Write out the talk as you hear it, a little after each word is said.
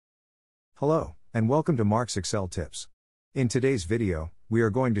Hello, and welcome to Mark's Excel Tips. In today's video, we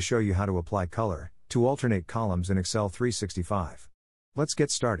are going to show you how to apply color to alternate columns in Excel 365. Let's get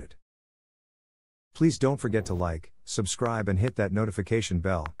started. Please don't forget to like, subscribe and hit that notification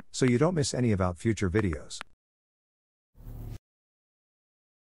bell, so you don't miss any of our future videos.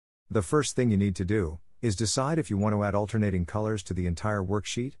 The first thing you need to do is decide if you want to add alternating colors to the entire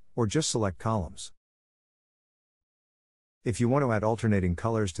worksheet, or just select columns. If you want to add alternating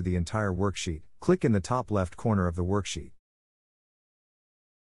colors to the entire worksheet, click in the top left corner of the worksheet.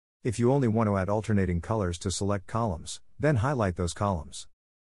 If you only want to add alternating colors to select columns, then highlight those columns.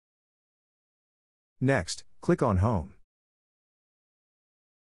 Next, click on Home.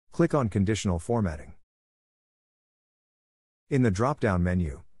 Click on Conditional Formatting. In the drop-down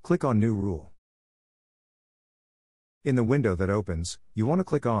menu, click on New Rule. In the window that opens, you want to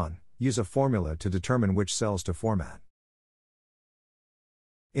click on Use a formula to determine which cells to format.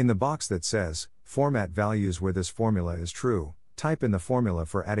 In the box that says, Format values where this formula is true, type in the formula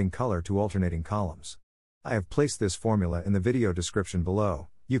for adding color to alternating columns. I have placed this formula in the video description below,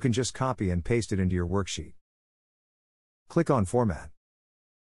 you can just copy and paste it into your worksheet. Click on Format.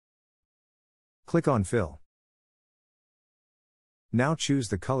 Click on Fill. Now choose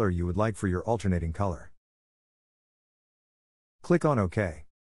the color you would like for your alternating color. Click on OK.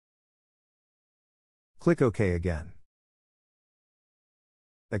 Click OK again.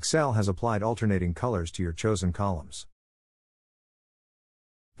 Excel has applied alternating colors to your chosen columns.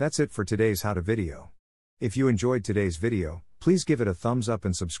 That's it for today's how-to video. If you enjoyed today's video, please give it a thumbs up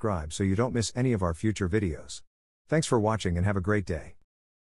and subscribe so you don't miss any of our future videos. Thanks for watching and have a great day.